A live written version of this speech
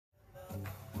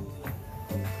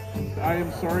I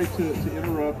am sorry to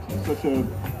interrupt such a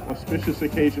auspicious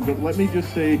occasion, but let me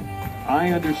just say, I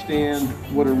understand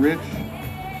what a rich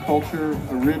culture,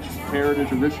 a rich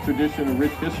heritage, a rich tradition, a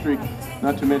rich history,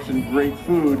 not to mention great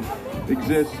food,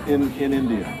 exists in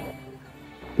India.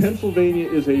 Pennsylvania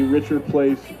is a richer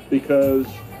place because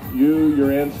you,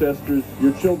 your ancestors,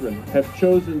 your children have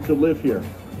chosen to live here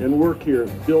and work here,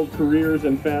 build careers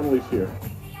and families here.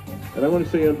 And I want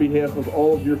to say on behalf of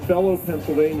all of your fellow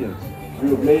Pennsylvanians,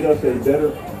 you have made us a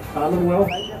better Commonwealth,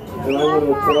 and I want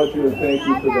to applaud you and thank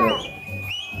you for that.